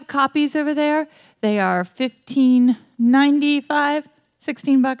copies over there. They are $15.95,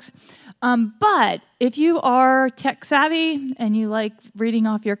 $16. But if you are tech savvy and you like reading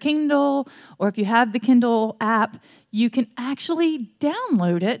off your Kindle, or if you have the Kindle app, you can actually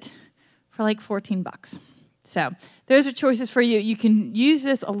download it for like $14. So those are choices for you. You can use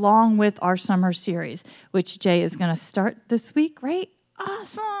this along with our summer series, which Jay is going to start this week, right?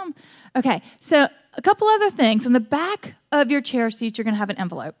 Awesome. Okay, so a couple other things. In the back of your chair seats, you're going to have an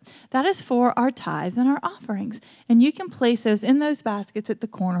envelope. That is for our tithes and our offerings. And you can place those in those baskets at the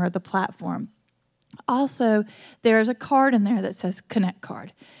corner of the platform. Also, there's a card in there that says Connect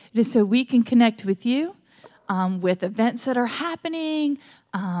Card. It is so we can connect with you with events that are happening.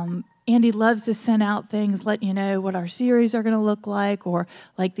 Andy loves to send out things, letting you know what our series are going to look like, or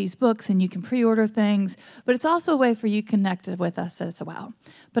like these books, and you can pre-order things. But it's also a way for you connected with us as well.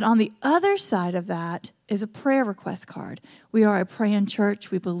 But on the other side of that is a prayer request card. We are a praying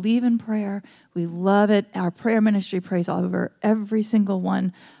church. We believe in prayer. We love it. Our prayer ministry prays over every single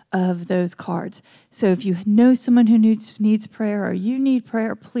one of those cards. So if you know someone who needs prayer, or you need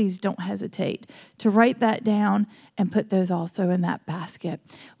prayer, please don't hesitate to write that down and put those also in that basket.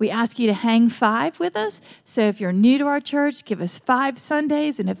 We ask you to hang 5 with us. So if you're new to our church, give us 5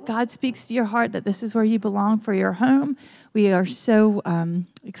 Sundays. And if God speaks to your heart that this is where you belong for your home, we are so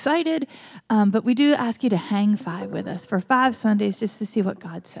excited. But we do ask you to hang 5 with us for 5 Sundays just to see what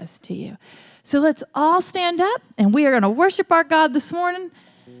God says to you. So let's all stand up, and we are going to worship our God this morning.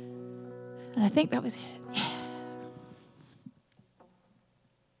 And I think that was it. Yeah.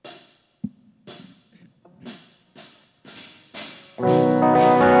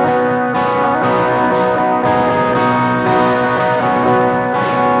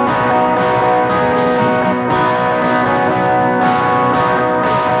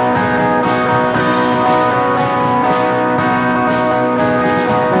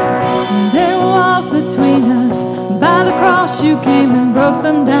 There were walls between us. By the cross you came and broke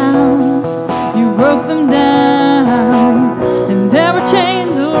them down. You broke them down, and there were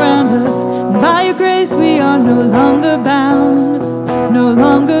chains around us. And by your grace we are no longer bound, no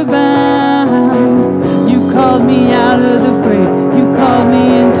longer bound. You called me out of the grave, you called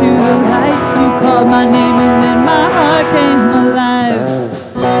me into the light. You called my name and then my heart came alive.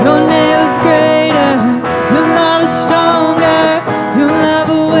 Your name is greater, your love is stronger. Your love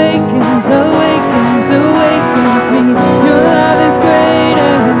awakens, awakens, awakens me. Your love is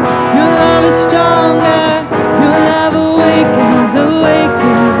greater, your love is stronger. Your love awakens,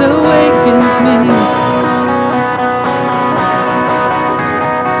 awakens, awakens me.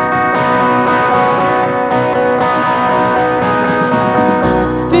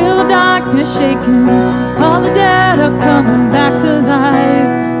 Feel the darkness shaking, all the dead are coming back to life.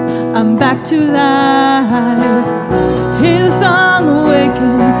 I'm back to life. Hear the song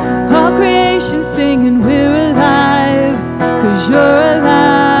awaken, all creation singing, we're alive, 'cause you're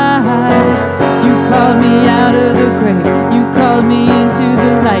alive. You called me out of the grave, you called me into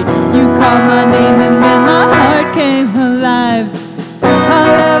the light. You called my name and then my heart came alive. Our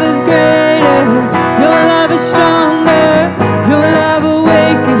love is greater, your love is stronger. Your love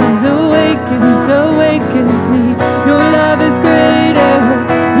awakens, awakens, awakens me. Your love is greater,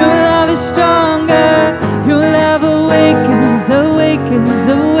 your love is stronger. Your love awakens, awakens,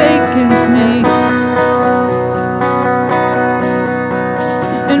 awakens me.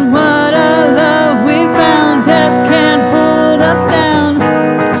 And what a love we found, death can't hold us down.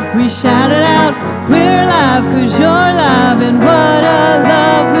 We shouted out, we're alive 'cause you're alive. And what a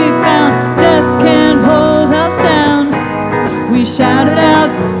love we found, death can't hold us down. We shouted out,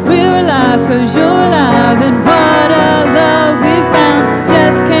 we're alive 'cause you're alive. And what a love we found,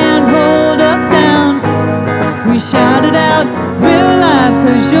 death can't hold us down. We shouted out, we're alive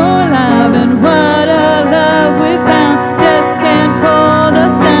 'cause you're alive. And what a love we found, death can't hold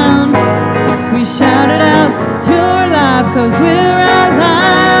us down. We shouted out, you're alive 'cause we're alive.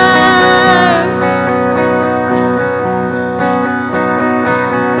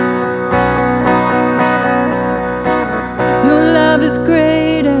 Your love is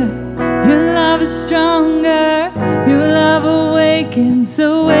greater, your love is stronger. Your love awakens,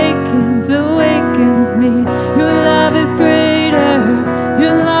 awakens, awakens me. Your love is greater,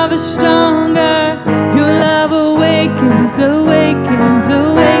 your love is stronger. Your love awakens, awakens,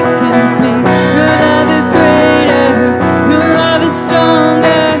 awakens me. Your love is greater, your love is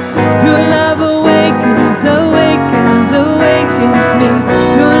stronger. Your love awakens, awakens, awakens me.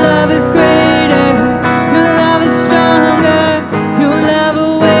 Your love is greater, your love is stronger. Your love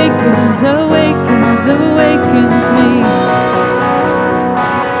awakens, awakens, awakens me.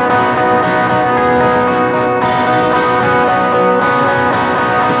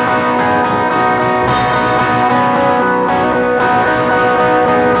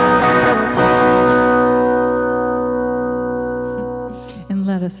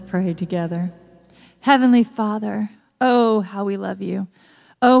 pray together. Heavenly Father, oh, how we love you.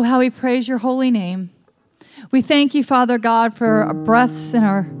 Oh, how we praise your holy name. We thank you, Father God, for our breaths in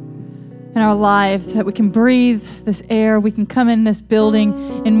our lives, that we can breathe this air. We can come in this building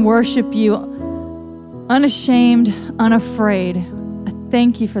and worship you unashamed, unafraid. I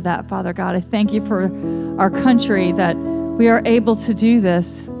thank you for that, Father God. I thank you for our country, that we are able to do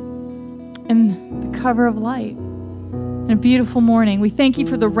this in the cover of light. In a beautiful morning. We thank you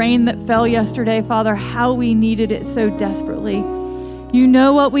for the rain that fell yesterday, Father, how we needed it so desperately. You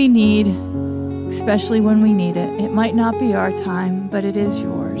know what we need, especially when we need it. It might not be our time, but it is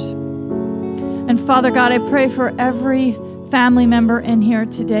yours. And Father God, I pray for every family member in here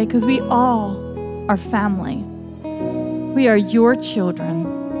today, because we all are family. We are your children.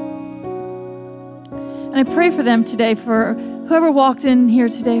 And I pray for them today, for whoever walked in here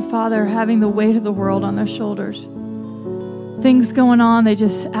today, Father, having the weight of the world on their shoulders. Things going on, they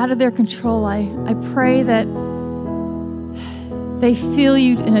just out of their control. I pray that they feel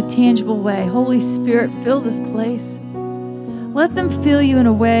you in a tangible way. Holy Spirit, fill this place. Let them feel you in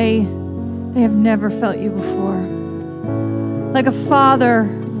a way they have never felt you before. Like a father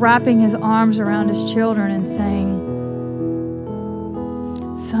wrapping his arms around his children and saying,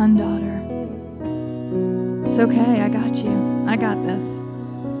 son, daughter, it's okay, I got you. I got this.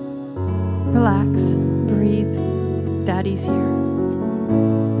 Relax, breathe. Daddy's here.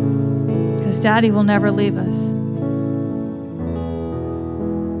 Because Daddy will never leave us.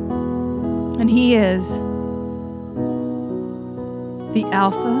 And he is the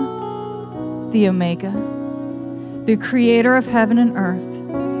Alpha, the Omega, the creator of heaven and earth.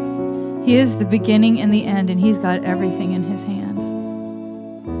 He is the beginning and the end, and he's got everything in his hands.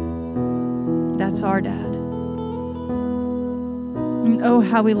 That's our dad. And oh,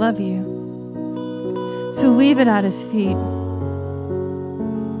 how we love you. So leave it at his feet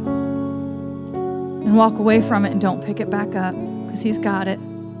and walk away from it and don't pick it back up, because he's got it,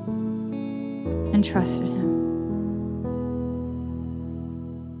 and trust in him.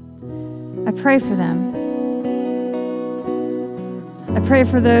 I pray for them. I pray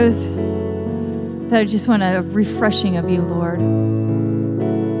for those that just want a refreshing of you, Lord.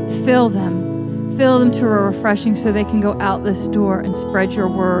 Fill them to a refreshing so they can go out this door and spread your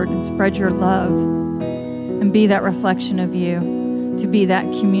word and spread your love. And be that reflection of you, to be that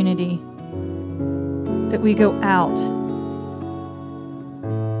community, that we go out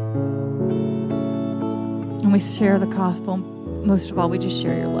and we share the gospel. Most of all, we just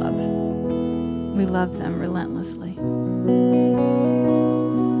share your love. We love them relentlessly.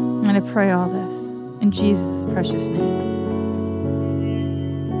 And I pray all this in Jesus' precious name.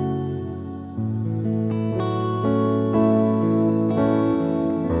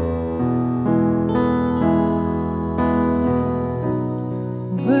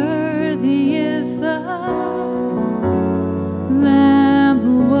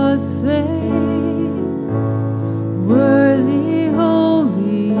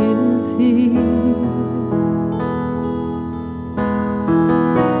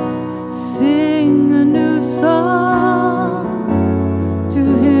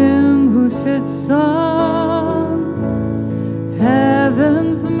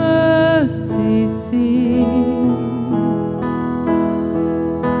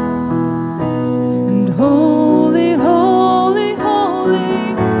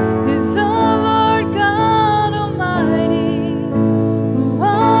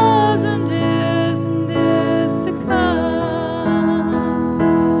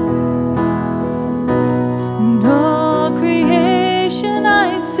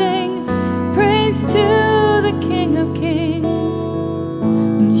 I sing praise to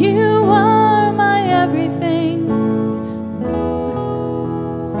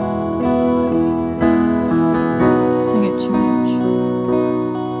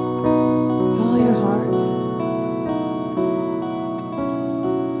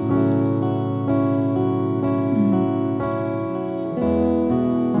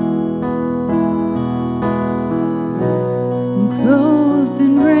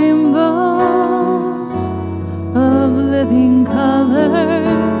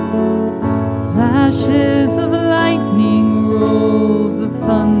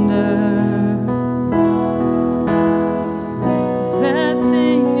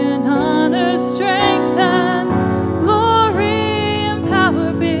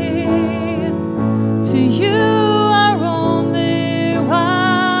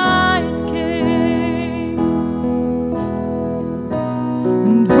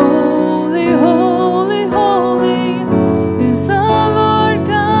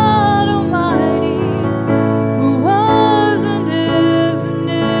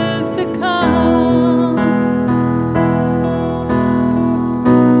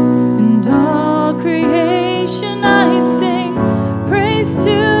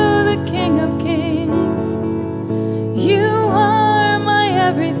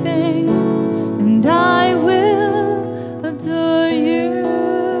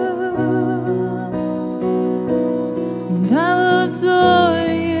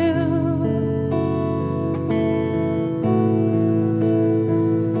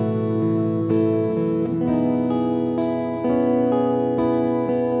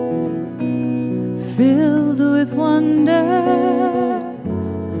with wonder,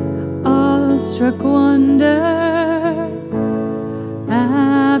 awestruck wonder,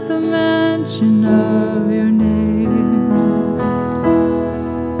 at the mention of your name.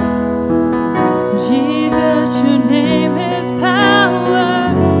 Jesus, your name is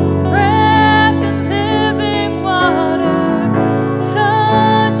power, breath and living water,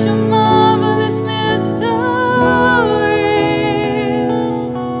 such a marvelous mystery.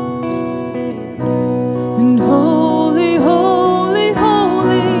 And holy, holy,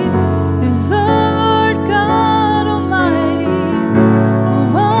 holy is the Lord God Almighty, who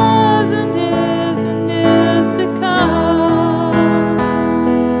was and is to come.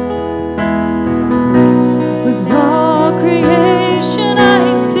 With all creation I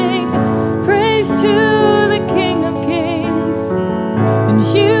sing praise to the King of Kings, and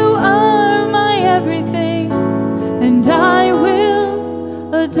you are my everything, and I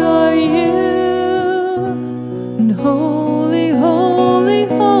will adore you. And holy, holy,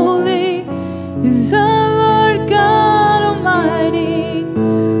 holy is the Lord God Almighty,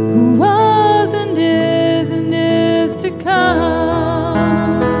 who was and is to come.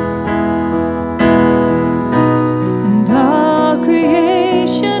 And all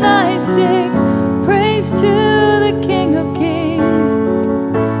creation I sing praise to the King of Kings,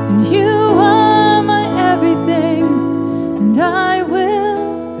 and you are my everything, and I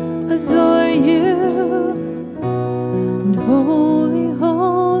will adore you. And holy,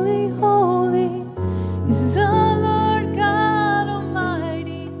 holy, holy is the Lord God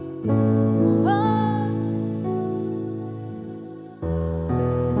Almighty, who was.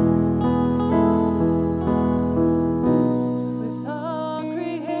 With all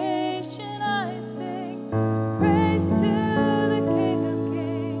creation I sing praise to the King of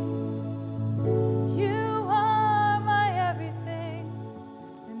Kings. You are my everything,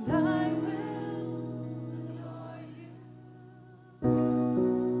 and I will adore you.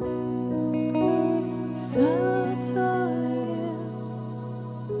 So adore you.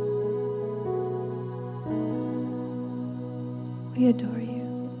 We adore you.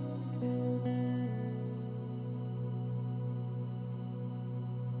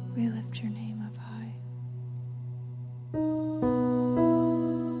 We lift your name up high.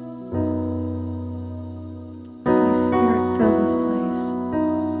 Holy Spirit, fill this place.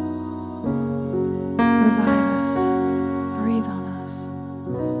 Revive us. Breathe on us.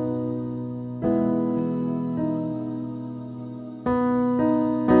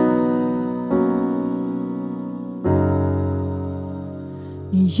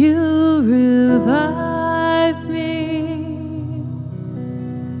 You revive me.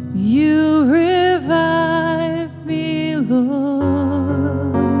 You revive me,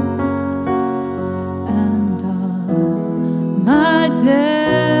 Lord, and all my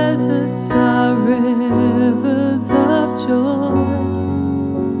deserts are rivers of joy.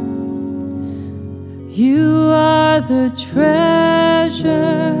 You are the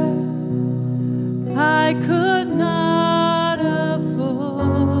treasure I could not afford,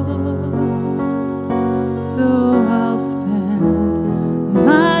 so I'll spend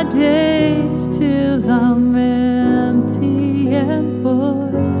my days till I'm empty and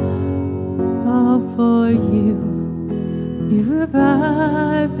poor, all for you. You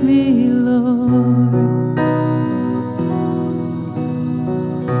revive me, Lord.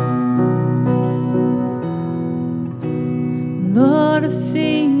 Lord, I've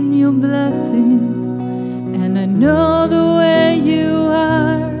seen your blessings, and I know the way you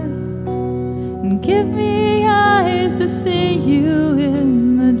are. And give me eyes to see you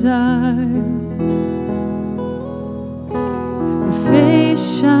in the dark. Your face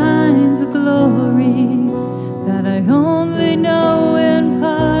shines a glory that I only know in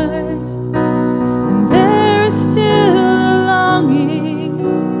part. And there is still a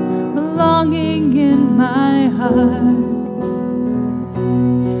longing in my heart.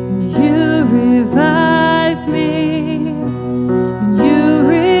 You revive me, and you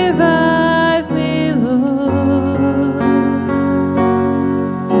revive me, Lord,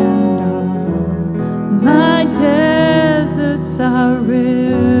 and all my deserts are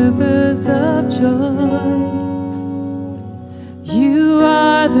rivers of joy. You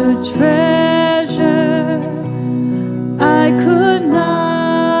are the treasure I could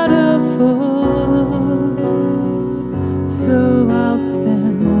not afford, so I'll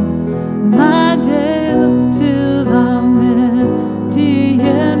spend my day till I'm empty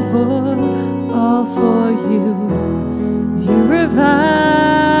and poor, all for you. You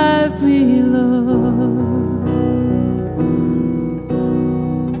revive me, Lord.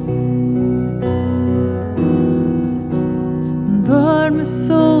 Lord, my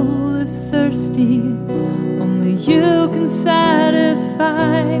soul is thirsty, oh, You can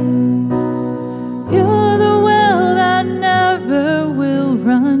satisfy. You're the well that never will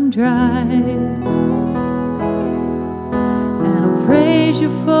run dry. And I'll praise you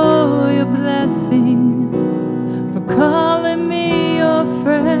for your blessing, for calling me your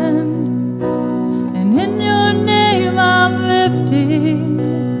friend. And in your name I'm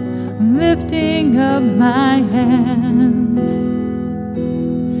lifting up my hands.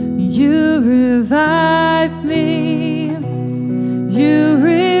 You revive me, you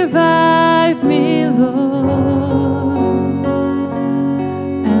revive me, Lord.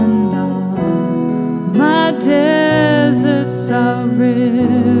 And all my deserts are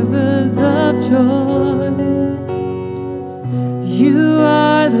rivers of joy. You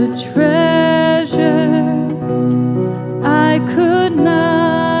are the treasure I could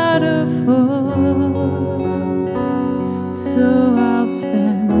not afford. So I'll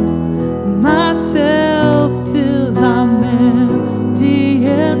spend myself till I'm empty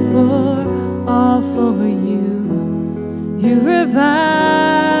and poor, all for you. You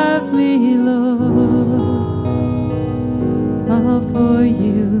revive me, Lord, all for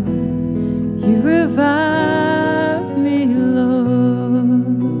you. You revive me, Lord.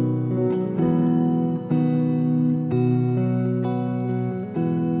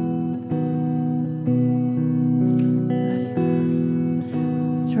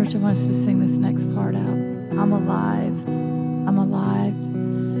 Church, I want us to sing this next part out. I'm alive. I'm alive.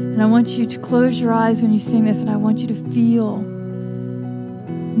 And I want you to close your eyes when you sing this, and I want you to feel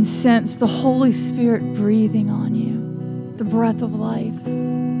and sense the Holy Spirit breathing on you, the breath of life.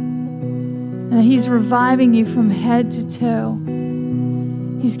 And that He's reviving you from head to toe.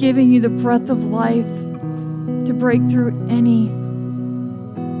 He's giving you the breath of life to break through any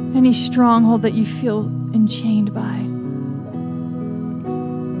stronghold that you feel enchained by.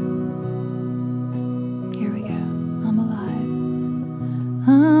 Here we go. I'm alive.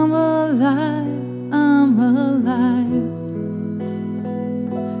 I'm alive. I'm alive.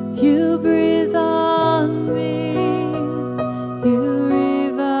 You breathe on me. You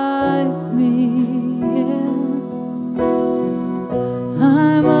revive me. Yeah.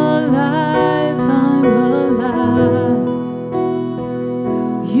 I'm alive. I'm alive.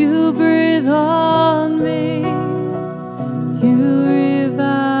 You breathe on me. You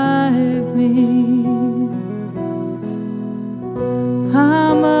revive me.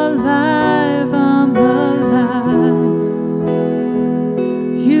 I'm alive. I'm alive.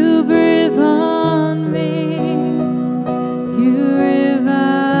 You breathe on me. You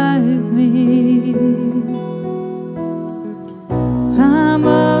revive me. I'm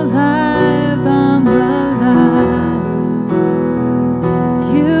alive. I'm alive.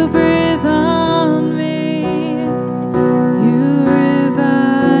 You breathe on me. You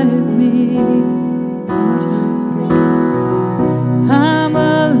revive me. One more time. I'm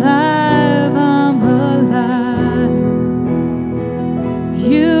alive. I'm alive.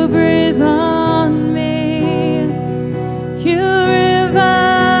 You breathe on me. You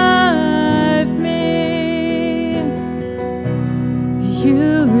revive me.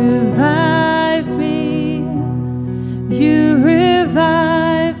 You revive me. You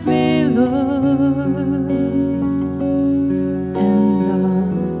revive me, Lord. And all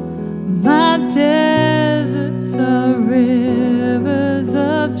my deserts are rivers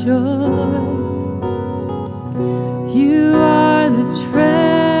of joy. You are the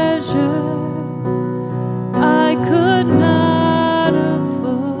treasure I could not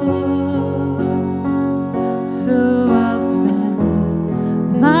afford. So I'll spend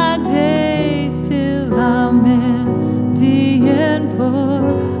my days till I'm empty and poor,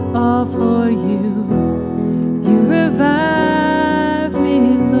 all for you. You revive me,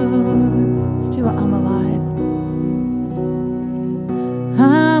 Lord. Still, I'm alive.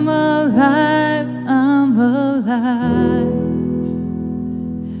 I'm alive. I'm alive.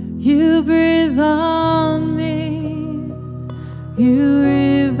 You breathe on me. You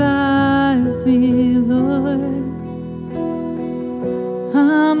revive me, Lord.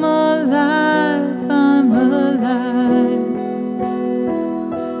 I'm alive. I'm alive.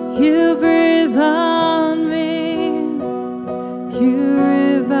 You breathe on me. You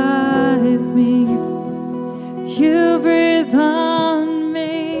revive me. You breathe on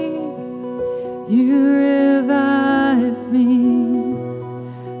me. You revive me.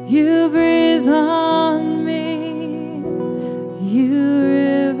 You breathe on me. You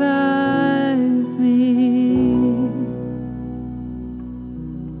revive me.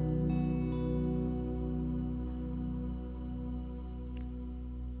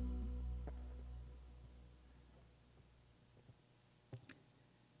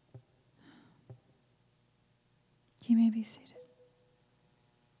 You may be seated.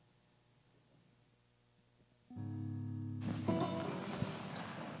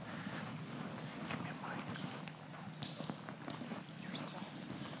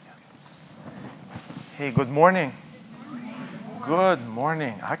 Hey, good morning. Good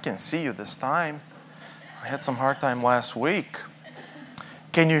morning. I can see you this time. I had some hard time last week.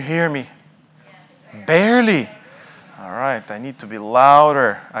 Can you hear me? Barely. All right, I need to be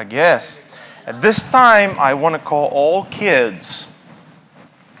louder, I guess. At this time, I want to call all kids.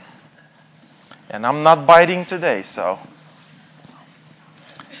 And I'm not biting today, so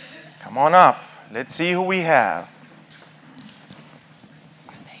come on up. Let's see who we have.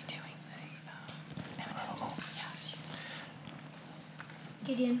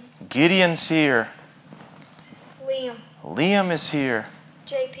 Gideon's here. Liam is here.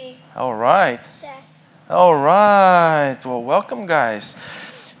 JP. All right. Seth. All right. Well, welcome, guys.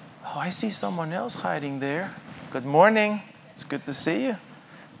 Oh, I see someone else hiding there. Good morning. It's good to see you.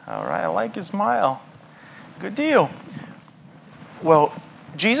 All right. I like your smile. Good deal. Well,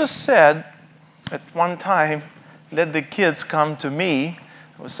 Jesus said at one time, let the kids come to me.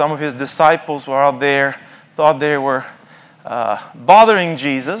 Some of his disciples were out there, thought they were bothering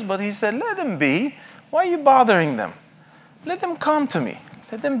Jesus, but he said, let them be. Why are you bothering them? Let them come to me.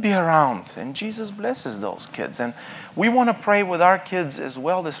 Let them be around. And Jesus blesses those kids. And we want to pray with our kids as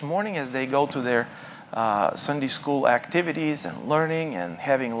well this morning as they go to their Sunday school activities and learning and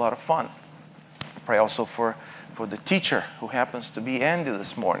having a lot of fun. Pray also for the teacher who happens to be Andy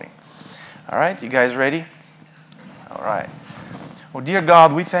this morning. All right, you guys ready? All right. Well, dear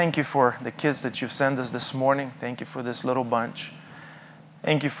God, we thank you for the kids that you've sent us this morning. Thank you for this little bunch.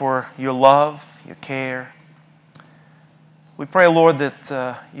 Thank you for your love, your care. We pray, Lord,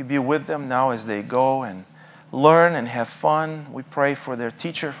 that you be with them now as they go and learn and have fun. We pray for their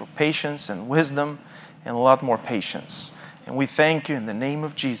teacher for patience and wisdom and a lot more patience. And we thank you in the name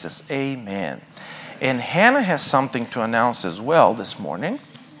of Jesus. Amen. And Hannah has something to announce as well this morning.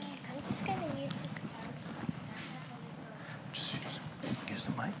 I'm just going to use this. Just use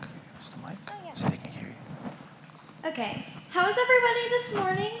the mic. Use the mic yeah. so they can hear you. Okay. How is everybody this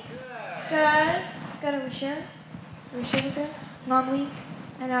morning? Good. Good. Are we sure? Are we sure we're good? Long week?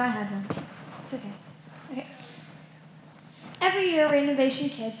 I know I had one. It's okay. Okay. Every year, Renovation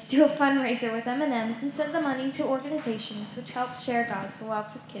Kids do a fundraiser with M&Ms and send the money to organizations which help share God's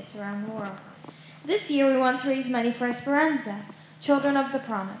love with kids around the world. This year, we want to raise money for Esperanza, Children of the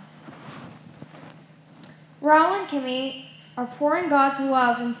Promise. Raul and Kimmy are pouring God's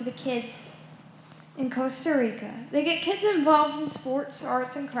love into the kids in Costa Rica. They get kids involved in sports,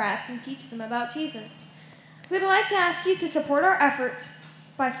 arts, and crafts and teach them about Jesus. We'd like to ask you to support our efforts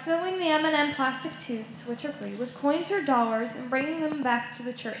by filling the M&M plastic tubes, which are free, with coins or dollars and bringing them back to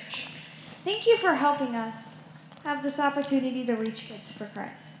the church. Thank you for helping us have this opportunity to reach kids for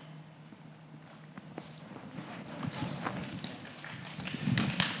Christ.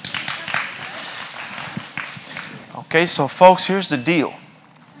 Okay, so folks, here's the deal.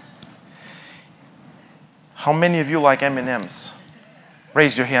 How many of you like M&Ms?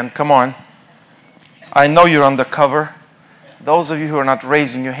 Raise your hand. Come on. I know you're undercover. Those of you who are not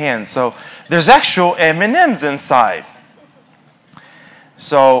raising your hand. So there's actual M&Ms inside.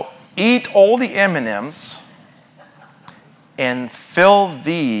 So eat all the M&Ms and fill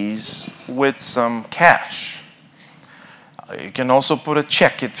these with some cash. You can also put a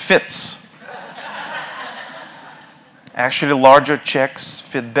check. It fits. Actually, larger checks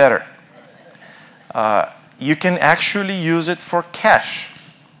fit better. You can actually use it for cash.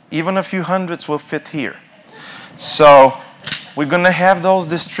 Even a few hundreds will fit here. So we're going to have those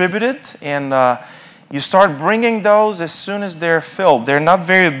distributed, and you start bringing those as soon as they're filled. They're not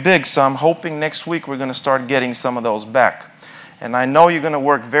very big, so I'm hoping next week we're going to start getting some of those back. And I know you're going to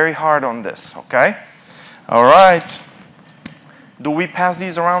work very hard on this, okay? All right. Do we pass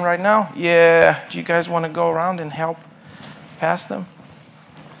these around right now? Yeah. Do you guys want to go around and help pass them?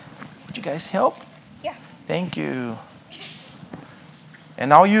 Would you guys help? Yeah. Thank you.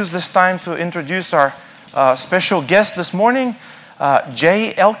 And I'll use this time to introduce our special guest this morning,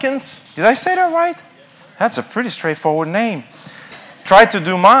 Jay Elkins. Did I say that right? That's a pretty straightforward name. Tried to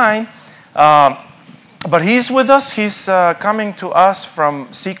do mine, but he's with us. He's coming to us from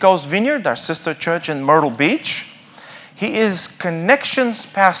Seacoast Vineyard, our sister church in Myrtle Beach. He is Connections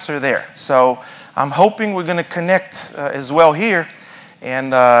pastor there. So I'm hoping we're going to connect as well here.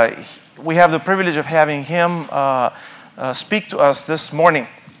 And we have the privilege of having him speak to us this morning.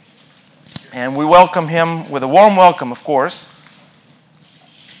 And we welcome him with a warm welcome, of course.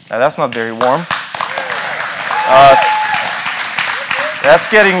 Now, that's not very warm. That's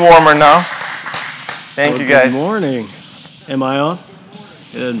getting warmer now. Thank you, guys. Good morning. Am I on?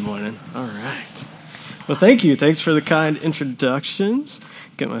 Good morning. All right. Well, thank you. Thanks for the kind introductions.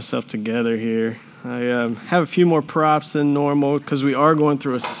 Get myself together here. I have a few more props than normal because we are going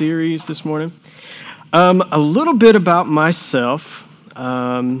through a series this morning. A little bit about myself.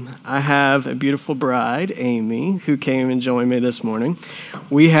 I have a beautiful bride, Amy, who came and joined me this morning.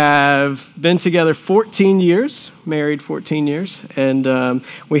 We have been together 14 years, married 14 years, and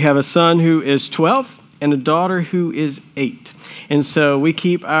we have a son who is 12 and a daughter who is 8. And so we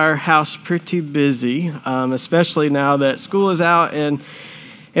keep our house pretty busy, especially now that school is out and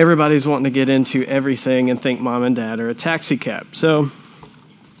everybody's wanting to get into everything and think mom and dad are a taxi cab. So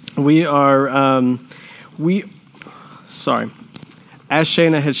we are, as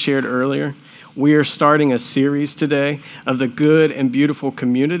Shayna had shared earlier, we are starting a series today of the good and beautiful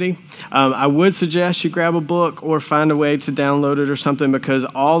community. I would suggest you grab a book or find a way to download it or something, because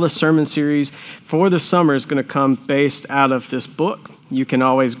all the sermon series for the summer is going to come based out of this book. You can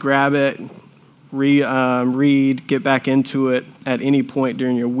always grab it, read, get back into it at any point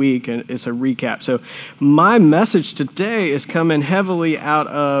during your week, and it's a recap. So my message today is coming heavily out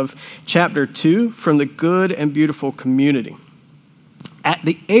of chapter 2 from the good and beautiful community. At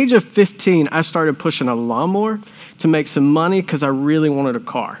the age of 15, I started pushing a lawnmower to make some money because I really wanted a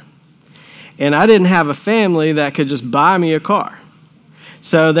car. And I didn't have a family that could just buy me a car.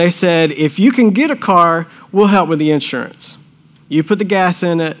 So they said, if you can get a car, we'll help with the insurance. You put the gas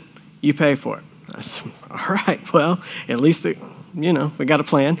in it, you pay for it. I said, all right, well, at least, we got a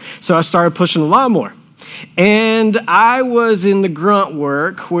plan. So I started pushing the lawnmower. And I was in the grunt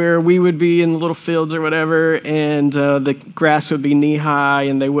work where we would be in the little fields or whatever, and the grass would be knee-high,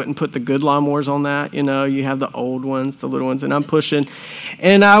 and they wouldn't put the good lawnmowers on that. You have the old ones, the little ones, and I'm pushing.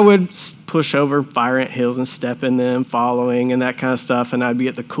 And I would push over fire ant hills and step in them, following, and that kind of stuff, and I'd be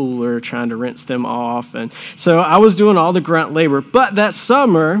at the cooler trying to rinse them off. And so I was doing all the grunt labor. But that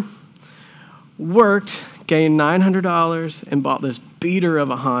summer, worked, gained $900, and bought this beater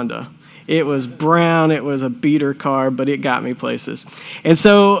of a Honda. It was brown, it was a beater car, but it got me places. And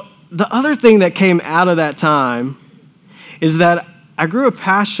so the other thing that came out of that time is that I grew a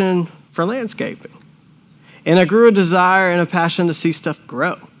passion for landscaping. And I grew a desire and a passion to see stuff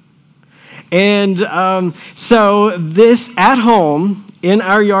grow. And so this at home, in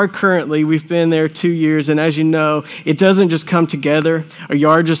our yard currently, we've been there 2 years, and as you know, it doesn't just come together. Our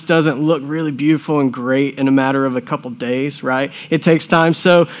yard just doesn't look really beautiful and great in a matter of a couple days, right? It takes time.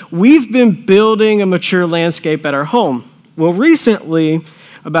 So we've been building a mature landscape at our home. Well, recently,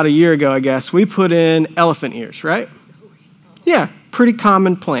 about a year ago, I guess, we put in elephant ears, right? Yeah, pretty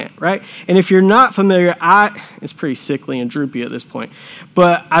common plant, right? And if you're not familiar, it's pretty sickly and droopy at this point,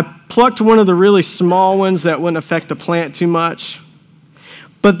 but I plucked one of the really small ones that wouldn't affect the plant too much.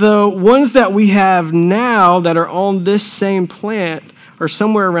 But the ones that we have now that are on this same plant are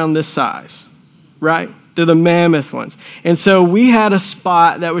somewhere around this size, right? They're the mammoth ones. And so we had a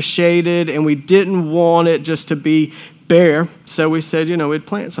spot that was shaded, and we didn't want it just to be bare. So we said, we'd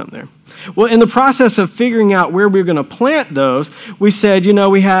plant something there. Well, in the process of figuring out where we were going to plant those, we said,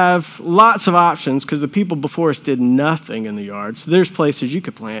 we have lots of options because the people before us did nothing in the yard. So there's places you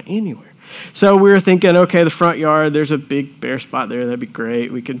could plant anywhere. So we were thinking, okay, the front yard, there's a big bare spot there. That'd be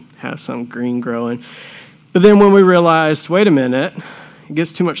great. We could have some green growing. But then when we realized, wait a minute, it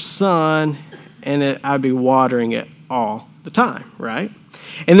gets too much sun, and I'd be watering it all the time, right?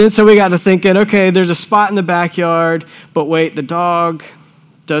 And then so we got to thinking, okay, there's a spot in the backyard, but wait, the dog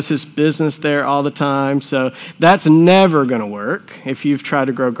does his business there all the time, so that's never going to work. If you've tried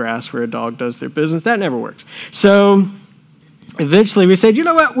to grow grass where a dog does their business, that never works. So eventually we said, you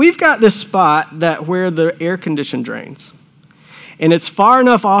know what, we've got this spot where the air condition drains. And it's far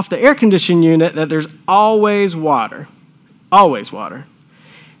enough off the air conditioning unit that there's always water. Always water.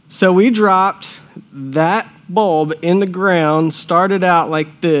 So we dropped that bulb in the ground, started out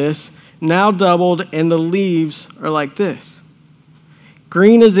like this, now doubled, and the leaves are like this.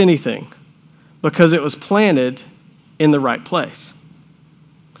 Green as anything, because it was planted in the right place.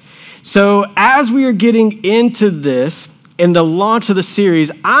 So as we are getting into this, in the launch of the series,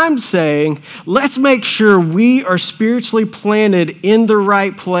 I'm saying, let's make sure we are spiritually planted in the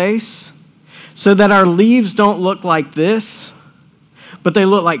right place so that our leaves don't look like this, but they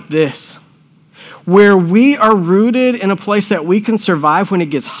look like this. Where we are rooted in a place that we can survive when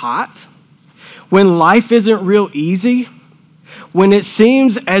it gets hot, when life isn't real easy, when it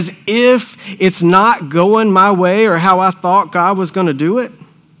seems as if it's not going my way or how I thought God was going to do it.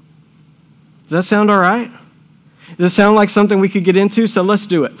 Does that sound all right? Does it sound like something we could get into? So let's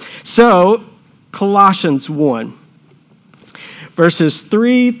do it. So, Colossians 1, verses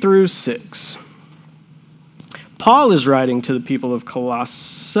 3 through 6. Paul is writing to the people of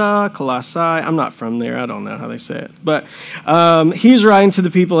Colossae. I'm not from there. I don't know how they say it. But he's writing to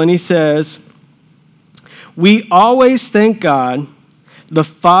the people, and he says, we always thank God, the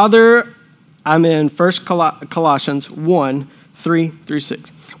Father. I'm in 1 Colossians 1, 3 through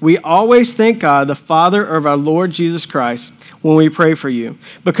 6. We always thank God, the Father of our Lord Jesus Christ, when we pray for you,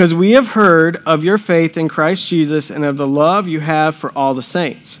 because we have heard of your faith in Christ Jesus and of the love you have for all the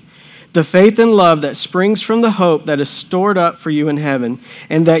saints. The faith and love that springs from the hope that is stored up for you in heaven,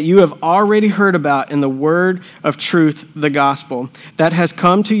 and that you have already heard about in the word of truth, the gospel, that has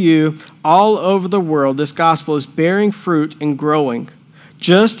come to you all over the world. This gospel is bearing fruit and growing,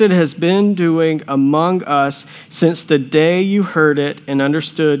 just as it has been doing among us since the day you heard it and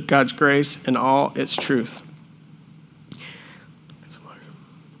understood God's grace and all its truth.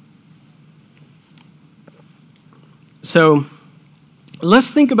 So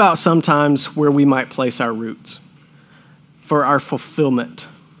let's think about sometimes where we might place our roots for our fulfillment,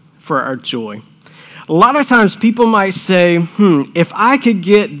 for our joy. A lot of times people might say, if I could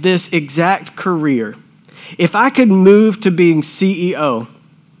get this exact career, if I could move to being CEO,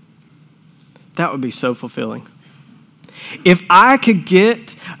 that would be so fulfilling. If I could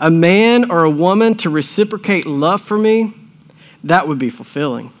get a man or a woman to reciprocate love for me, that would be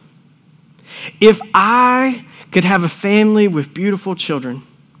fulfilling. If I could have a family with beautiful children,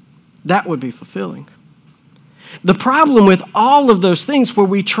 that would be fulfilling. The problem with all of those things where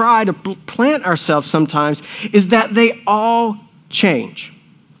we try to plant ourselves sometimes is that they all change.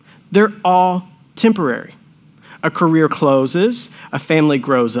 They're all temporary. A career closes, a family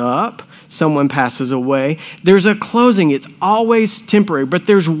grows up, someone passes away. There's a closing. It's always temporary. But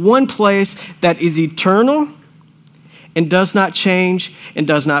there's one place that is eternal and does not change and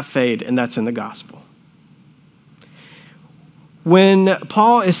does not fade, and that's in the gospel. When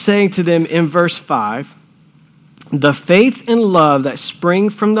Paul is saying to them in verse 5, the faith and love that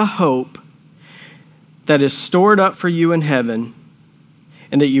spring from the hope that is stored up for you in heaven,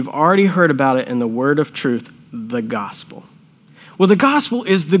 and that you've already heard about it in the word of truth, the gospel. Well, the gospel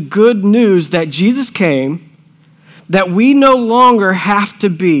is the good news that Jesus came, that we no longer have to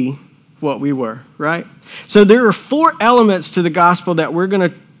be what we were, right? So there are 4 elements to the gospel that we're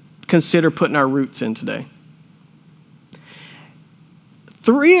going to consider putting our roots in today.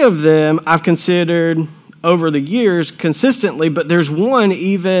 3 of them I've considered over the years consistently, but there's one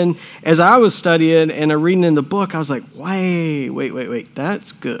even as I was studying and reading in the book, I was like, wait,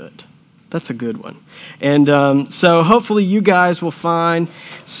 that's good. That's a good one. And so hopefully you guys will find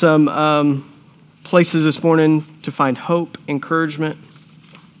some places this morning to find hope, encouragement.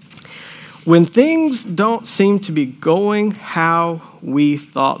 When things don't seem to be going how we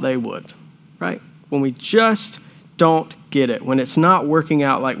thought they would, right? When we just don't get it, when it's not working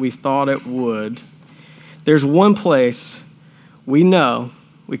out like we thought it would, there's one place we know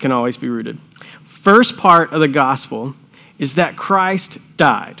we can always be rooted. First part of the gospel is that Christ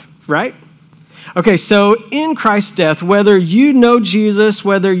died, right? Okay, so in Christ's death, whether you know Jesus,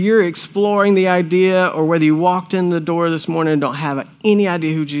 whether you're exploring the idea, or whether you walked in the door this morning and don't have any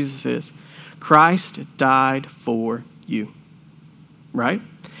idea who Jesus is, Christ died for you, right?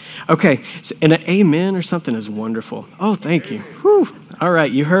 Okay, so, and an amen or something is wonderful. Oh, thank you. Whew. All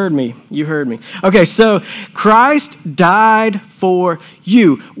right, you heard me. Okay, so Christ died for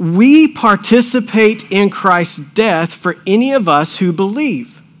you. We participate in Christ's death for any of us who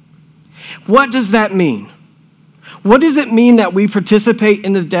believe. What does that mean? What does it mean that we participate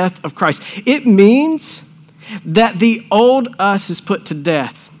in the death of Christ? It means that the old us is put to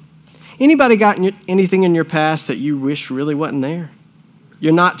death. Anybody got anything in your past that you wish really wasn't there?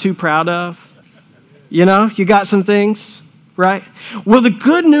 You're not too proud of? You know, you got some things, right? Well, the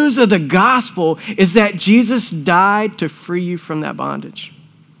good news of the gospel is that Jesus died to free you from that bondage.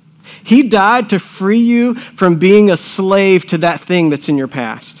 He died to free you from being a slave to that thing that's in your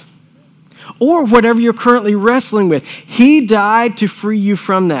past, or whatever you're currently wrestling with. He died to free you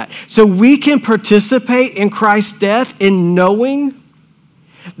from that. So we can participate in Christ's death in knowing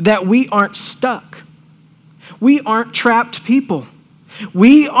that we aren't stuck. We aren't trapped people.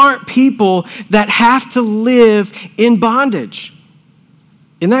 We aren't people that have to live in bondage.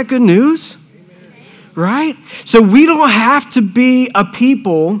 Isn't that good news? Amen. Right? So we don't have to be a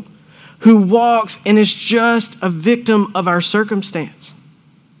people who walks and is just a victim of our circumstance.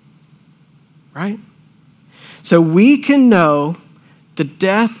 Right? So we can know the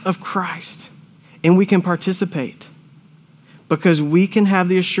death of Christ and we can participate because we can have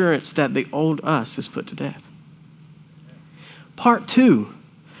the assurance that the old us is put to death. Part 2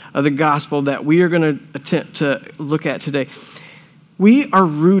 of the gospel that we are going to attempt to look at today, we are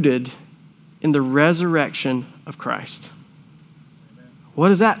rooted in the resurrection of Christ. What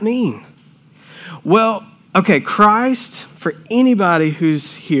does that mean? Well, okay, Christ, for anybody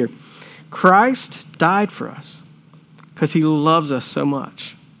who's here, Christ died for us because he loves us so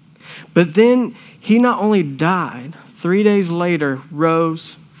much. But then he not only died, 3 days later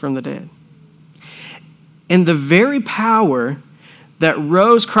rose from the dead. And the very power that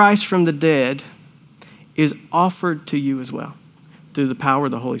rose Christ from the dead is offered to you as well through the power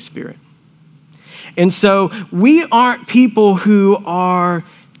of the Holy Spirit. And so we aren't people who are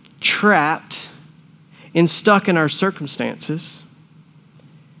trapped and stuck in our circumstances.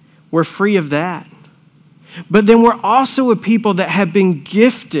 We're free of that. But then we're also a people that have been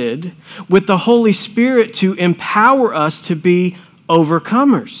gifted with the Holy Spirit to empower us to be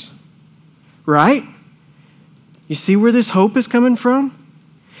overcomers. Right? You see where this hope is coming from?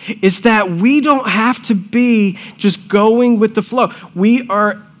 It's that we don't have to be just going with the flow. We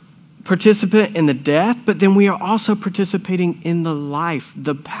are participant in the death, but then we are also participating in the life,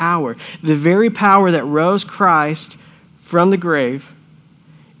 the power. The very power that rose Christ from the grave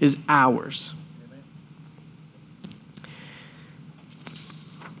is ours.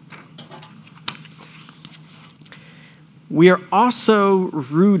 We are also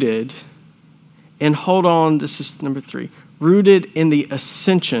rooted, and hold on, this is number 3, rooted in the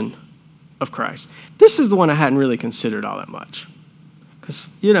ascension of Christ. This is the one I hadn't really considered all that much. Because,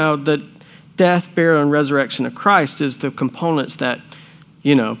 the death, burial, and resurrection of Christ is the components that,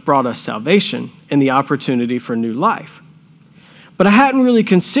 brought us salvation and the opportunity for new life. But I hadn't really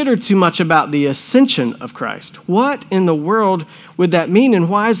considered too much about the ascension of Christ. What in the world would that mean, and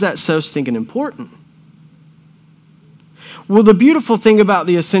why is that so stinking important? Well, the beautiful thing about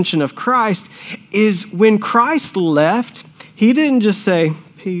the ascension of Christ is when Christ left, he didn't just say,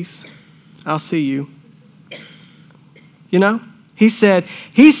 peace, I'll see you. He said,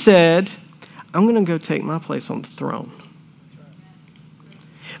 I'm going to go take my place on the throne.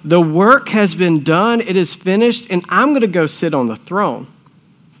 The work has been done, it is finished, and I'm going to go sit on the throne.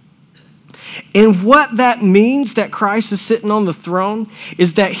 And what that means that Christ is sitting on the throne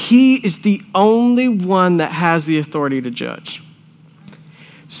is that he is the only one that has the authority to judge.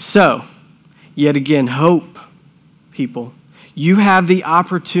 So, yet again, hope, people. You have the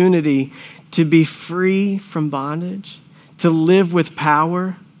opportunity to be free from bondage, to live with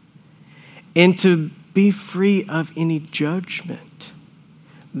power, and to be free of any judgment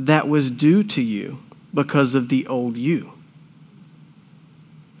that was due to you because of the old you.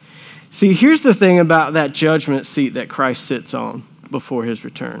 See, here's the thing about that judgment seat that Christ sits on before his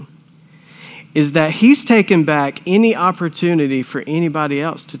return, is that he's taken back any opportunity for anybody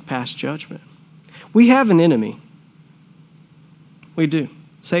else to pass judgment. We have an enemy. We do.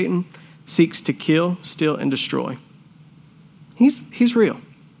 Satan seeks to kill, steal, and destroy. He's real.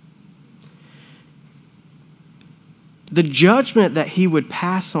 The judgment that he would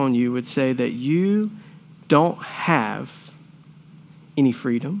pass on you would say that you don't have any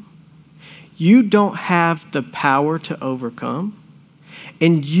freedom. You don't have the power to overcome.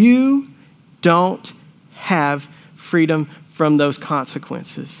 And you don't have freedom from those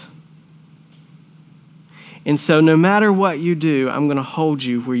consequences. And so no matter what you do, I'm going to hold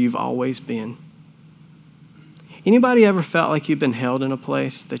you where you've always been. Anybody ever felt like you've been held in a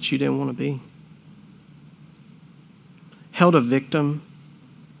place that you didn't want to be? Held a victim?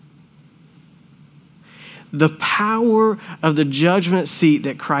 The power of the judgment seat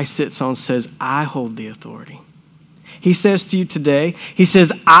that Christ sits on says, I hold the authority. He says to you today, he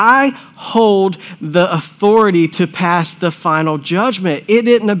says, I hold the authority to pass the final judgment. It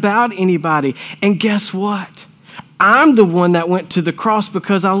isn't about anybody. And guess what? I'm the one that went to the cross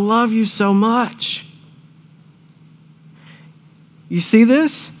because I love you so much. You see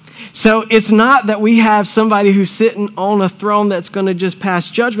this? So it's not that we have somebody who's sitting on a throne that's going to just pass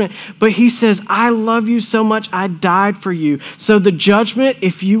judgment, but he says, I love you so much, I died for you. So the judgment,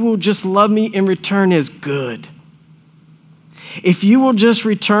 if you will just love me in return, is good. If you will just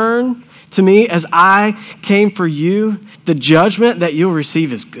return to me as I came for you, the judgment that you'll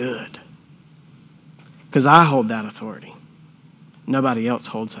receive is good. Because I hold that authority. Nobody else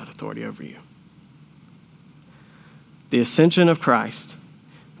holds that authority over you. The ascension of Christ,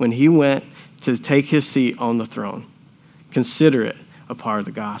 when he went to take his seat on the throne, consider it a part of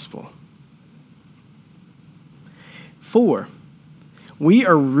the gospel. 4, we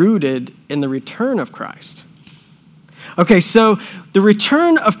are rooted in the return of Christ. Okay, so the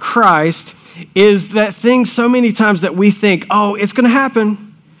return of Christ is that thing so many times that we think, oh, it's going to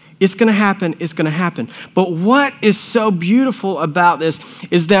happen. It's going to happen. It's going to happen. But what is so beautiful about this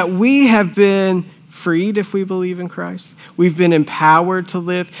is that we have been freed if we believe in Christ. We've been empowered to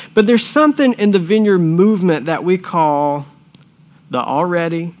live. But there's something in the Vineyard movement that we call the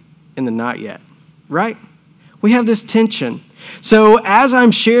already and the not yet, right? We have this tension. So as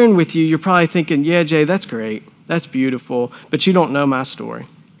I'm sharing with you, you're probably thinking, yeah, Jay, that's great. That's beautiful. But you don't know my story.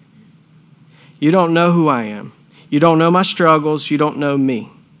 You don't know who I am. You don't know my struggles. You don't know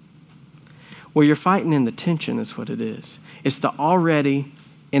me. Well, you're fighting in the tension is what it is. It's the already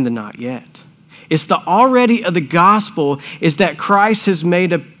and the not yet. It's the already of the gospel is that Christ has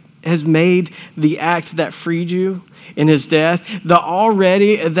made the act that freed you in his death. The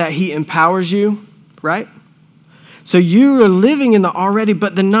already that he empowers you, right? So you are living in the already,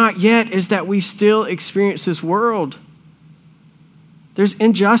 but the not yet is that we still experience this world. There's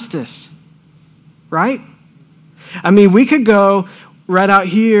injustice, right? I mean, we could go right out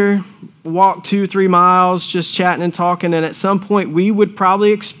here, walk 2-3 miles, just chatting and talking, and at some point we would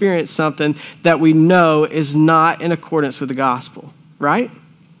probably experience something that we know is not in accordance with the gospel, right?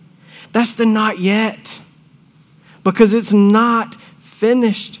 That's the not yet, because it's not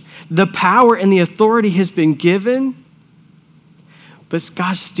finished. The power and the authority has been given, but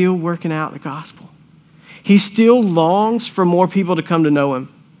God's still working out the gospel. He still longs for more people to come to know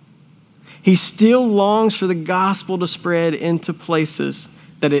him. He still longs for the gospel to spread into places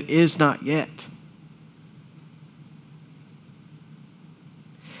that it is not yet.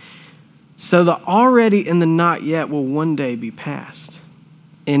 So the already and the not yet will one day be past,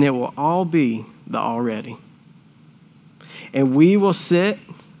 and it will all be the already. And we will sit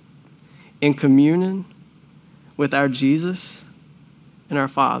in communion with our Jesus and our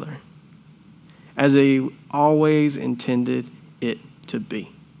Father as he always intended it to be.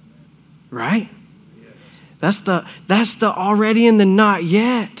 Right? That's the already and the not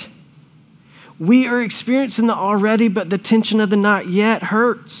yet. We are experiencing the already, but the tension of the not yet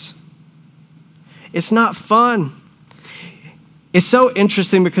hurts. It's not fun. It's so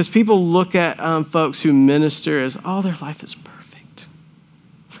interesting because people look at folks who minister as, oh, their life is perfect.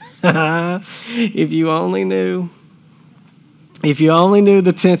 If you only knew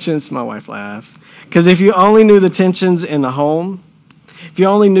the tensions, my wife laughs, because if you only knew the tensions in the home, if you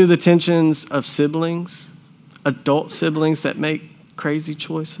only knew the tensions of siblings, adult siblings that make crazy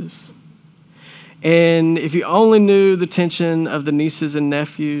choices, and if you only knew the tension of the nieces and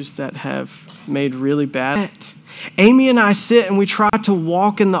nephews that have made really bad. Amy and I sit and we try to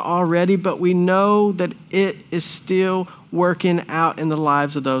walk in the already, but we know that it is still working out in the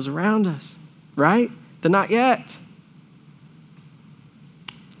lives of those around us, right? The not yet.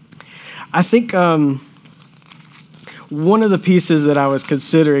 I think one of the pieces that I was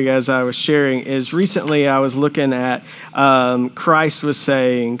considering as I was sharing is recently I was looking at Christ was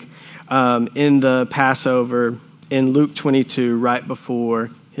saying in the Passover in Luke 22 right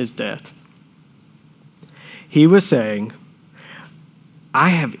before his death. He was saying, I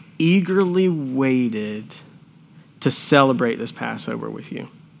have eagerly waited to celebrate this Passover with you.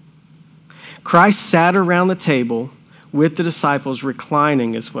 Christ sat around the table with the disciples,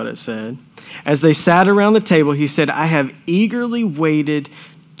 reclining is what it said. As they sat around the table, he said, I have eagerly waited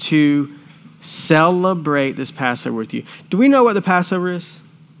to celebrate this Passover with you. Do we know what the Passover is?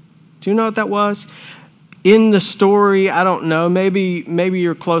 Do you know what that was? In the story, I don't know, maybe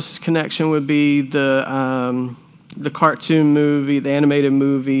your closest connection would be the cartoon movie, the animated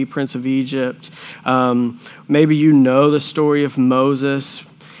movie, Prince of Egypt. Maybe you know the story of Moses,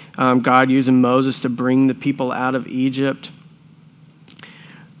 God using Moses to bring the people out of Egypt.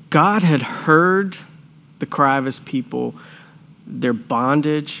 God had heard the cry of his people, their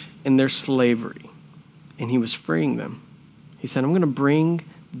bondage and their slavery, and he was freeing them. He said, I'm going to bring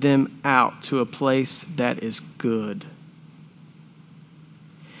them out to a place that is good.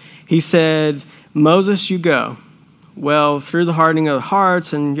 He said, Moses, you go. Well, through the hardening of the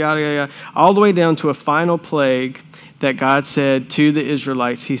hearts and yada, yada, yada, all the way down to a final plague that God said to the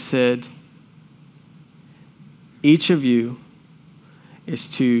Israelites, he said, each of you is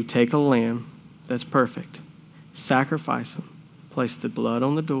to take a lamb that's perfect, sacrifice him, place the blood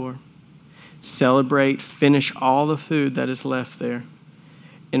on the door, celebrate, finish all the food that is left there,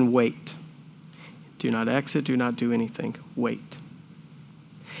 and wait. Do not exit, do not do anything. Wait.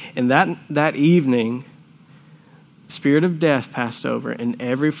 And that evening, the spirit of death passed over, and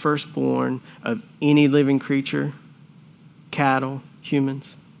every firstborn of any living creature, cattle,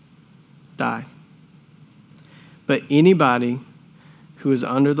 humans, died. But anybody who was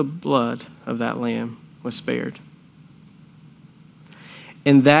under the blood of that lamb was spared.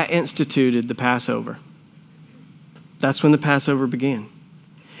 And that instituted the Passover. That's when the Passover began.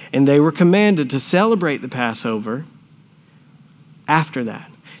 And they were commanded to celebrate the Passover after that.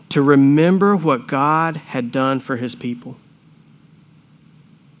 to remember what God had done for his people.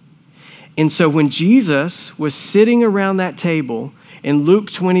 And so when Jesus was sitting around that table, in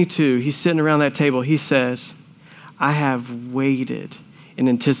Luke 22, he's sitting around that table, he says, I have waited in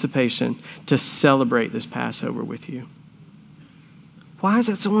anticipation to celebrate this Passover with you. Why is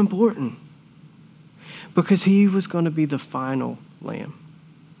that so important? Because he was going to be the final lamb.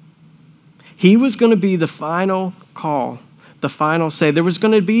 He was going to be the final call, the final say. There was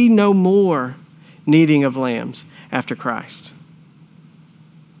going to be no more needing of lambs after Christ.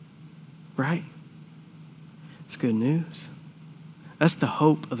 Right? It's good news. That's the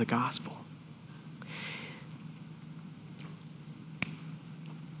hope of the gospel.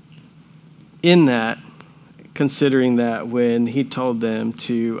 In that, considering that when he told them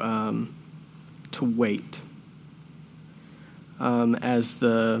to wait as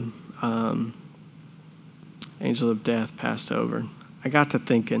the angel of death passed over, I got to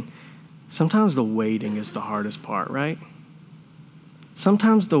thinking, sometimes the waiting is the hardest part, right?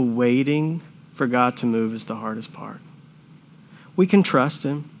 Sometimes the waiting for God to move is the hardest part. We can trust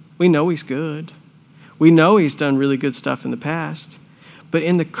him. We know he's good. We know he's done really good stuff in the past. But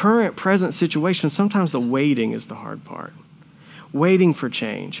in the current, present situation, sometimes the waiting is the hard part. Waiting for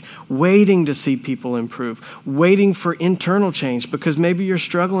change, waiting to see people improve, waiting for internal change because maybe you're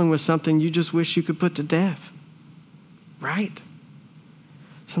struggling with something you just wish you could put to death. Right?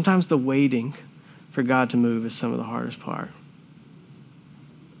 Sometimes the waiting for God to move is some of the hardest part.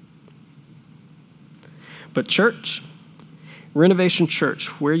 But church, Renovation Church,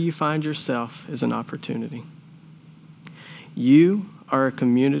 where you find yourself is an opportunity. You are a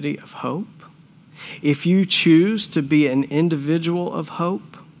community of hope. If you choose to be an individual of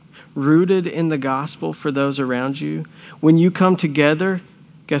hope, rooted in the gospel for those around you, when you come together,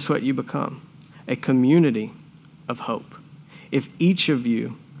 guess what you become? A community of hope. If each of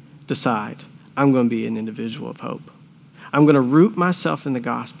you decide, I'm going to be an individual of hope. I'm going to root myself in the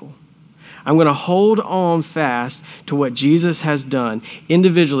gospel. I'm going to hold on fast to what Jesus has done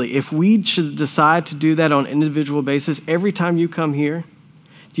individually. If we should decide to do that on an individual basis, every time you come here,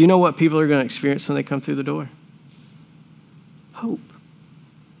 do you know what people are going to experience when they come through the door? Hope.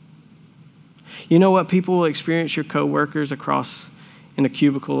 You know what people will experience, your coworkers across in a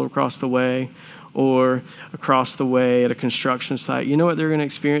cubicle across the way or across the way at a construction site? You know what they're going to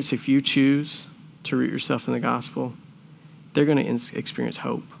experience if you choose to root yourself in the gospel? They're going to experience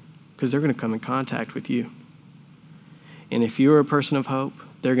hope because they're going to come in contact with you. And if you're a person of hope,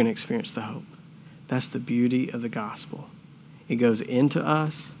 they're going to experience the hope. That's the beauty of the gospel. It goes into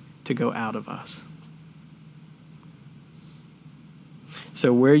us to go out of us.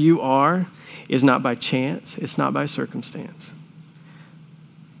 So where you are is not by chance. It's not by circumstance.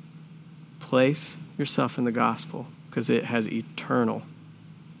 Place yourself in the gospel because it has eternal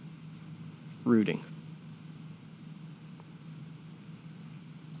rooting.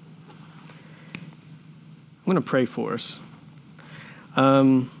 I'm going to pray for us.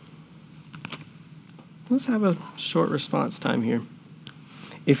 Let's have a short response time here.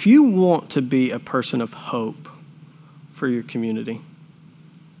 If you want to be a person of hope for your community,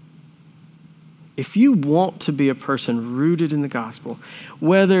 if you want to be a person rooted in the gospel,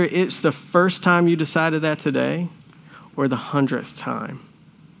 whether it's the first time you decided that today or the 100th time,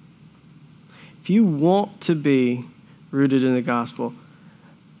 if you want to be rooted in the gospel,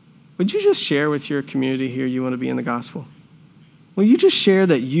 would you just share with your community here you want to be in the gospel? Will you just share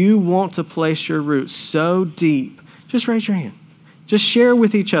that you want to place your roots so deep? Just raise your hand. Just share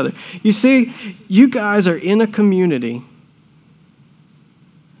with each other. You see, you guys are in a community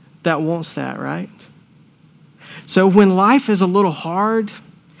that wants that, right? So when life is a little hard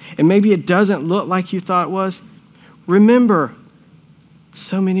and maybe it doesn't look like you thought it was, remember,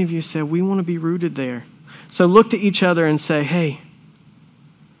 so many of you said, we want to be rooted there. So look to each other and say, hey,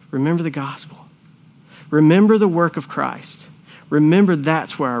 remember the gospel. Remember the work of Christ. Remember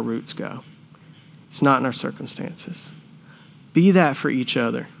that's where our roots go. It's not in our circumstances. Be that for each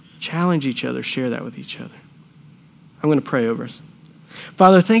other. Challenge each other. Share that with each other. I'm going to pray over us.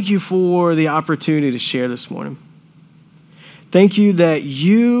 Father, thank you for the opportunity to share this morning. Thank you that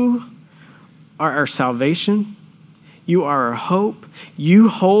you are our salvation. You are our hope. You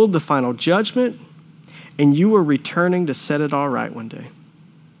hold the final judgment, and you are returning to set it all right one day.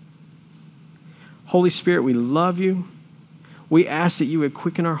 Holy Spirit, we love you. We ask that you would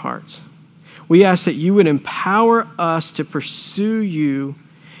quicken our hearts. We ask that you would empower us to pursue you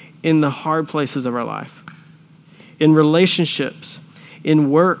in the hard places of our life, in relationships, in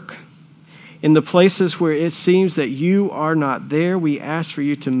work, in the places where it seems that you are not there. We ask for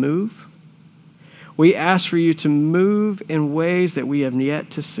you to move. We ask for you to move in ways that we have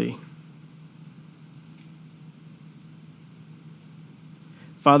yet to see.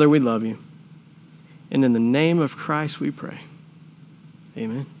 Father, we love you. And in the name of Christ we pray.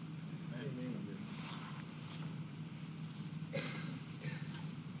 Amen.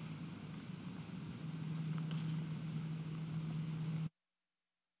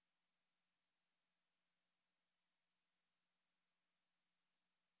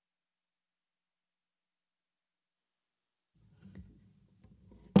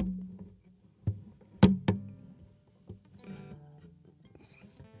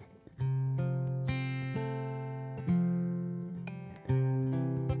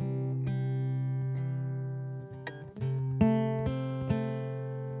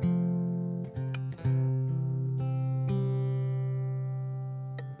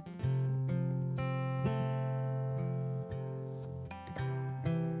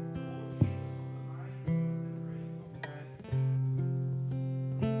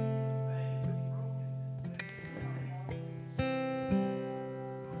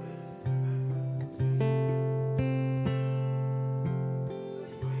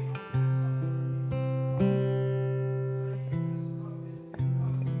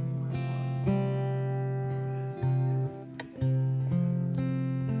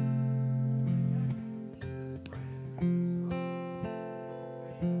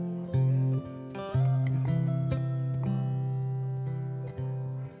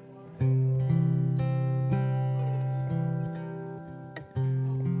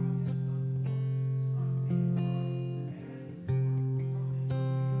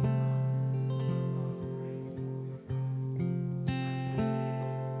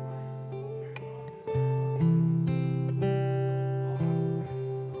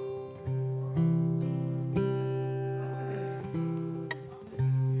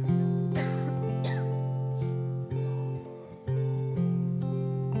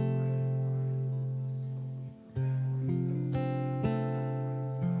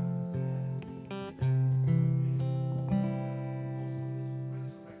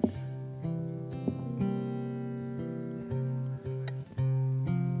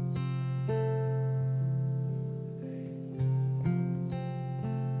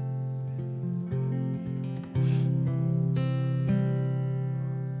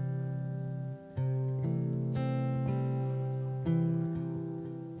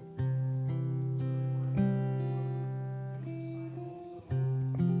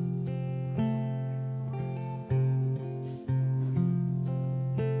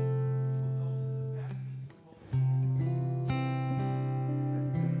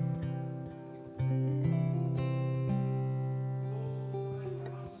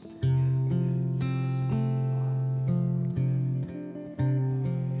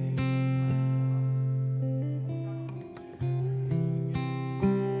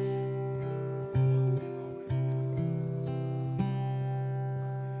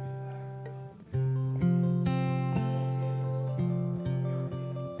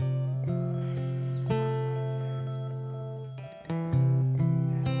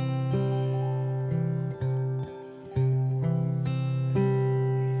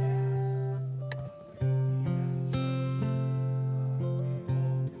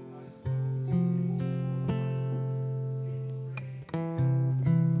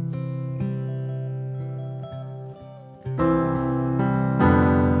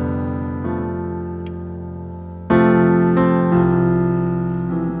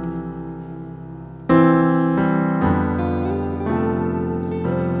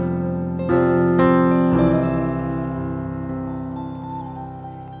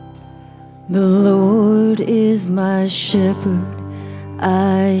 The Lord is my shepherd,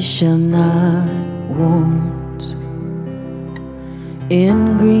 I shall not want.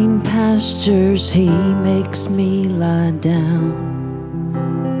 In green pastures he makes me lie down.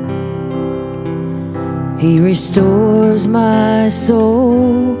 He restores my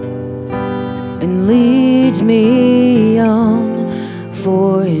soul and leads me on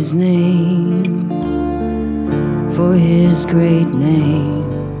for his name, for his great name.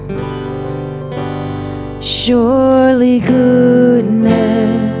 Surely goodness,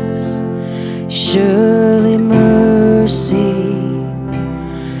 surely mercy,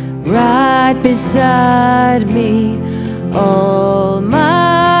 right beside me all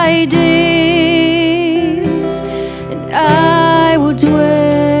my days, and I will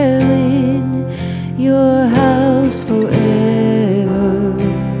dwell in your house forever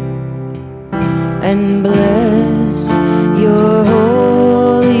and bless your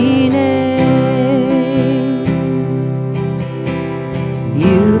holy name.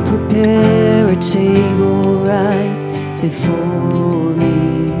 You prepare a table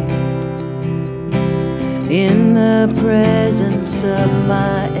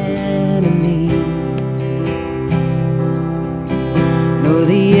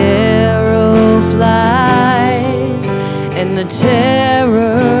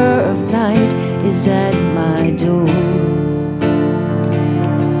terror of night is at my door,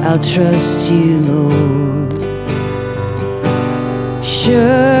 I'll trust you, Lord.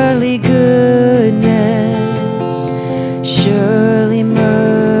 Surely goodness, surely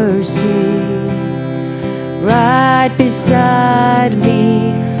mercy, right beside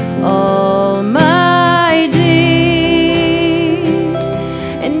me all my days,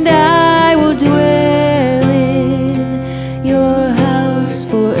 and I will dwell in your house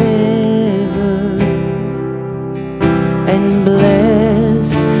forever and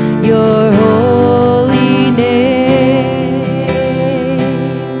bless your holy name.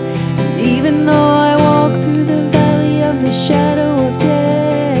 And even though I walk through the valley of the shadow of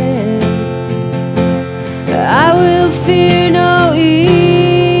death, I will fear no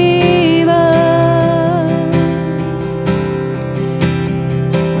evil.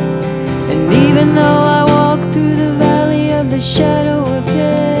 And even though I walk through the valley of the shadow of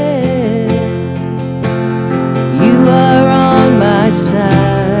death, you are on my side.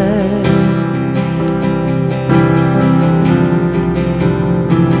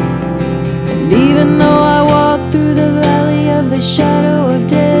 And even though I walk through the valley of the shadow of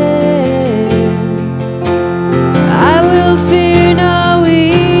death, I will fear no evil.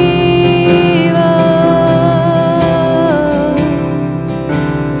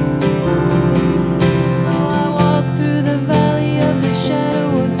 Though I walk through the valley of the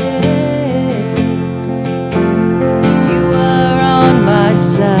shadow of death, you are on my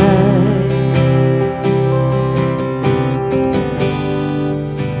side.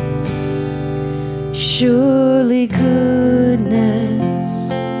 Surely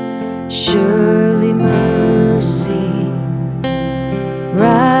goodness, surely mercy,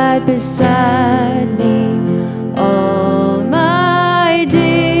 right beside me all my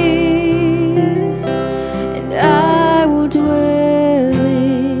days, and I will dwell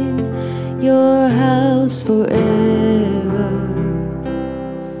in your house forever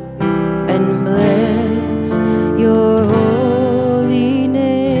and bless your holy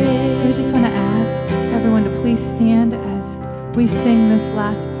name. So I just want to ask everyone to please stand as we sing this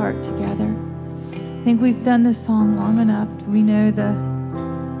last part together. I think we've done this song long enough. We know the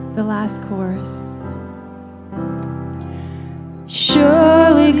last chorus.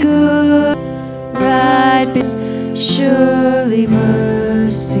 Surely good, right, surely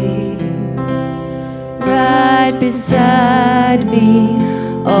mercy, right beside me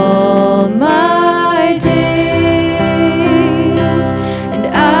all my days, and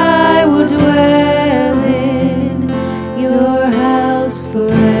I will dwell in your house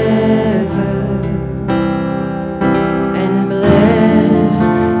forever and bless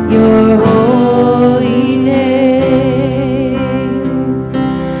your holy name,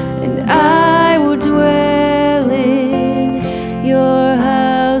 and I will dwell in your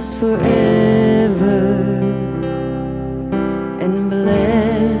house forever and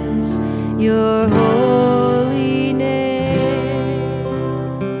bless your holy name.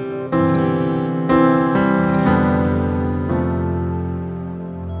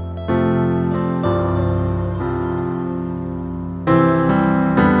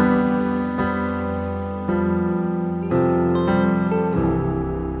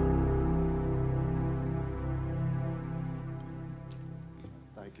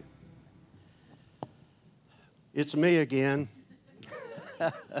 Thank you. It's me again.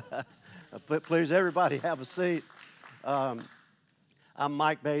 But please, everybody, have a seat. I'm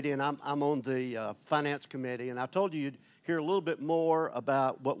Mike Beatty, and I'm on the Finance Committee. And I told you you'd hear a little bit more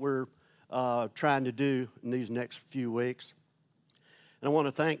about what we're trying to do in these next few weeks. And I want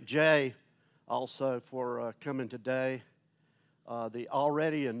to thank Jay also for coming today. The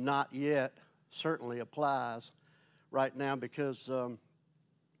already and not yet certainly applies right now because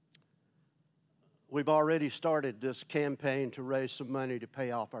we've already started this campaign to raise some money to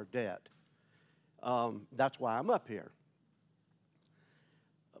pay off our debt. That's why I'm up here.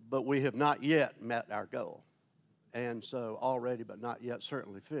 But we have not yet met our goal. And so already but not yet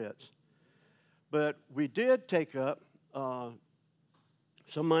certainly fits. But we did take up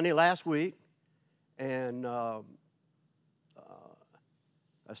some money last week, and a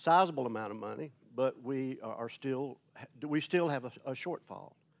sizable amount of money, but we still have a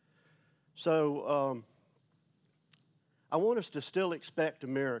shortfall. So I want us to still expect a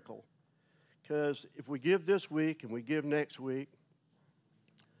miracle, because if we give this week and we give next week,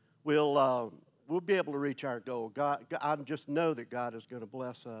 we'll be able to reach our goal. God, I just know that God is going to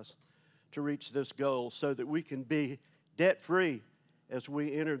bless us to reach this goal so that we can be debt-free as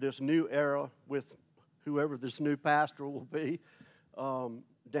we enter this new era with whoever this new pastor will be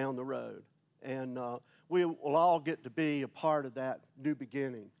down the road. And we will all get to be a part of that new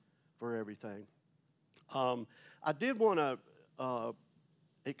beginning for everything. I did want to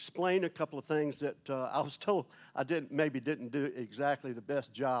explain a couple of things that I was told I didn't do exactly the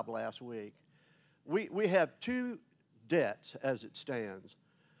best job last week. We have two debts as it stands.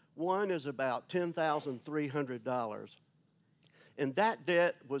 One is about $10,300, and that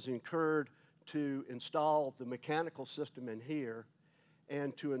debt was incurred to install the mechanical system in here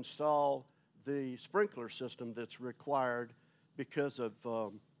and to install the sprinkler system that's required because of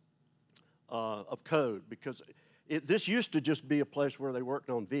code. Because this used to just be a place where they worked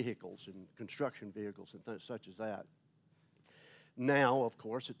on vehicles and construction vehicles and things such as that. Now, of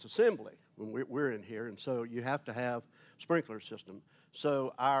course, it's assembly when we're in here, and so you have to have sprinkler system.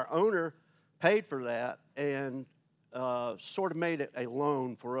 So our owner paid for that and sort of made it a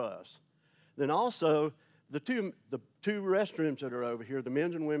loan for us. Then also, the two restrooms that are over here, the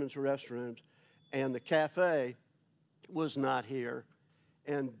men's and women's restrooms, and the cafe was not here,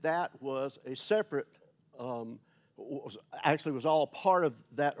 and that was a separate, was all part of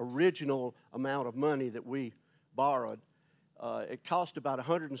that original amount of money that we borrowed. It cost about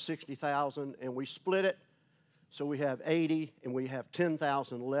 $160,000, and we split it, so we have $80,000, and we have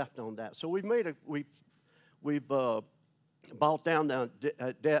 $10,000 left on that. So we've bought down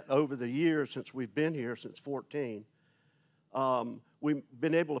that debt over the years since we've been here, since 2014. We've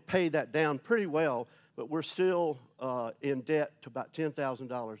been able to pay that down pretty well, but we're still in debt to about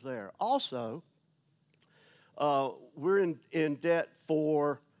 $10,000 there. Also, we're in debt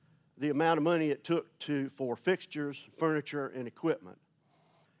for the amount of money it took for fixtures, furniture, and equipment.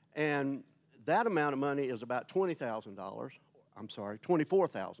 And that amount of money is about $24,000.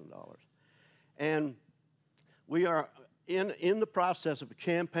 And we are in the process of a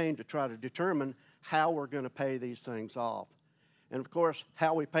campaign to try to determine how we're going to pay these things off. And of course,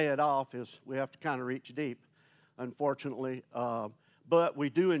 how we pay it off is we have to kind of reach deep, unfortunately. But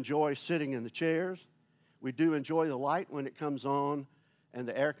we do enjoy sitting in the chairs. We do enjoy the light when it comes on and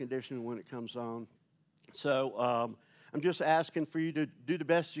the air conditioning when it comes on. So I'm just asking for you to do the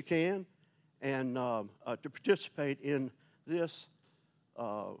best you can and to participate in this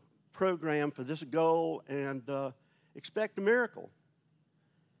program for this goal and expect a miracle.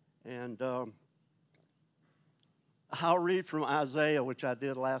 And I'll read from Isaiah, which I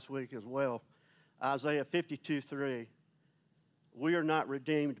did last week as well. Isaiah 52:3. We are not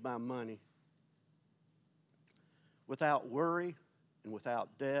redeemed by money. Without worry and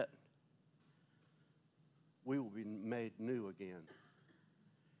without debt, we will be made new again.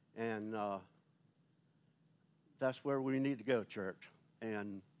 And that's where we need to go, church.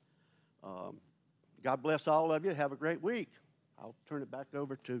 And God bless all of you. Have a great week. I'll turn it back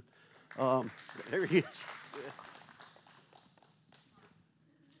over to, there he is.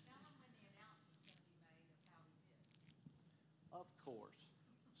 Of course.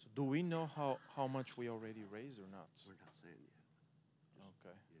 So do we know how much we already raised or not? We're not saying yet.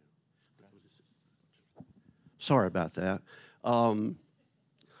 Okay. Yeah. Sorry about that.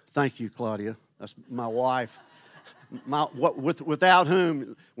 Thank you, Claudia. That's my wife. Without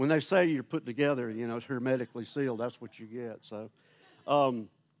whom, when they say you're put together, it's hermetically sealed. That's what you get. So,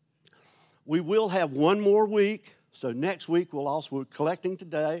 we will have one more week. So next week we're collecting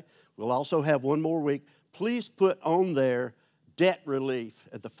today. We'll also have one more week. Please put on there debt relief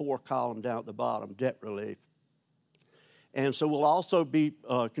at the 4 column down at the bottom. Debt relief. And so we'll also be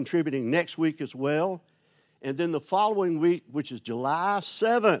contributing next week as well. And then the following week, which is July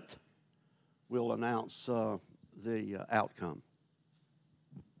 7th, we'll announce the outcome.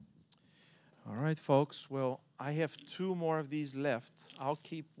 All right, folks. Well, I have 2 more of these left. I'll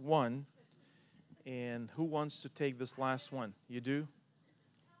keep one. And who wants to take this last one? You do?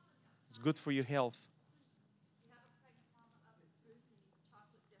 It's good for your health.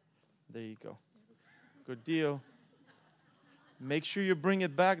 There you go. Good deal. Make sure you bring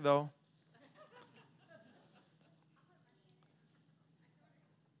it back, though.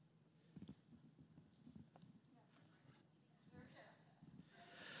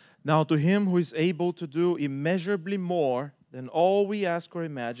 Now to him who is able to do immeasurably more than all we ask or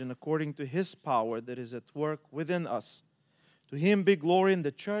imagine, according to his power that is at work within us. To him be glory in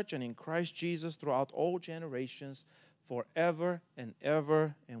the church and in Christ Jesus throughout all generations, forever and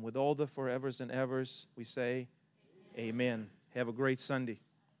ever. And with all the forevers and evers, we say, Amen. Have a great Sunday.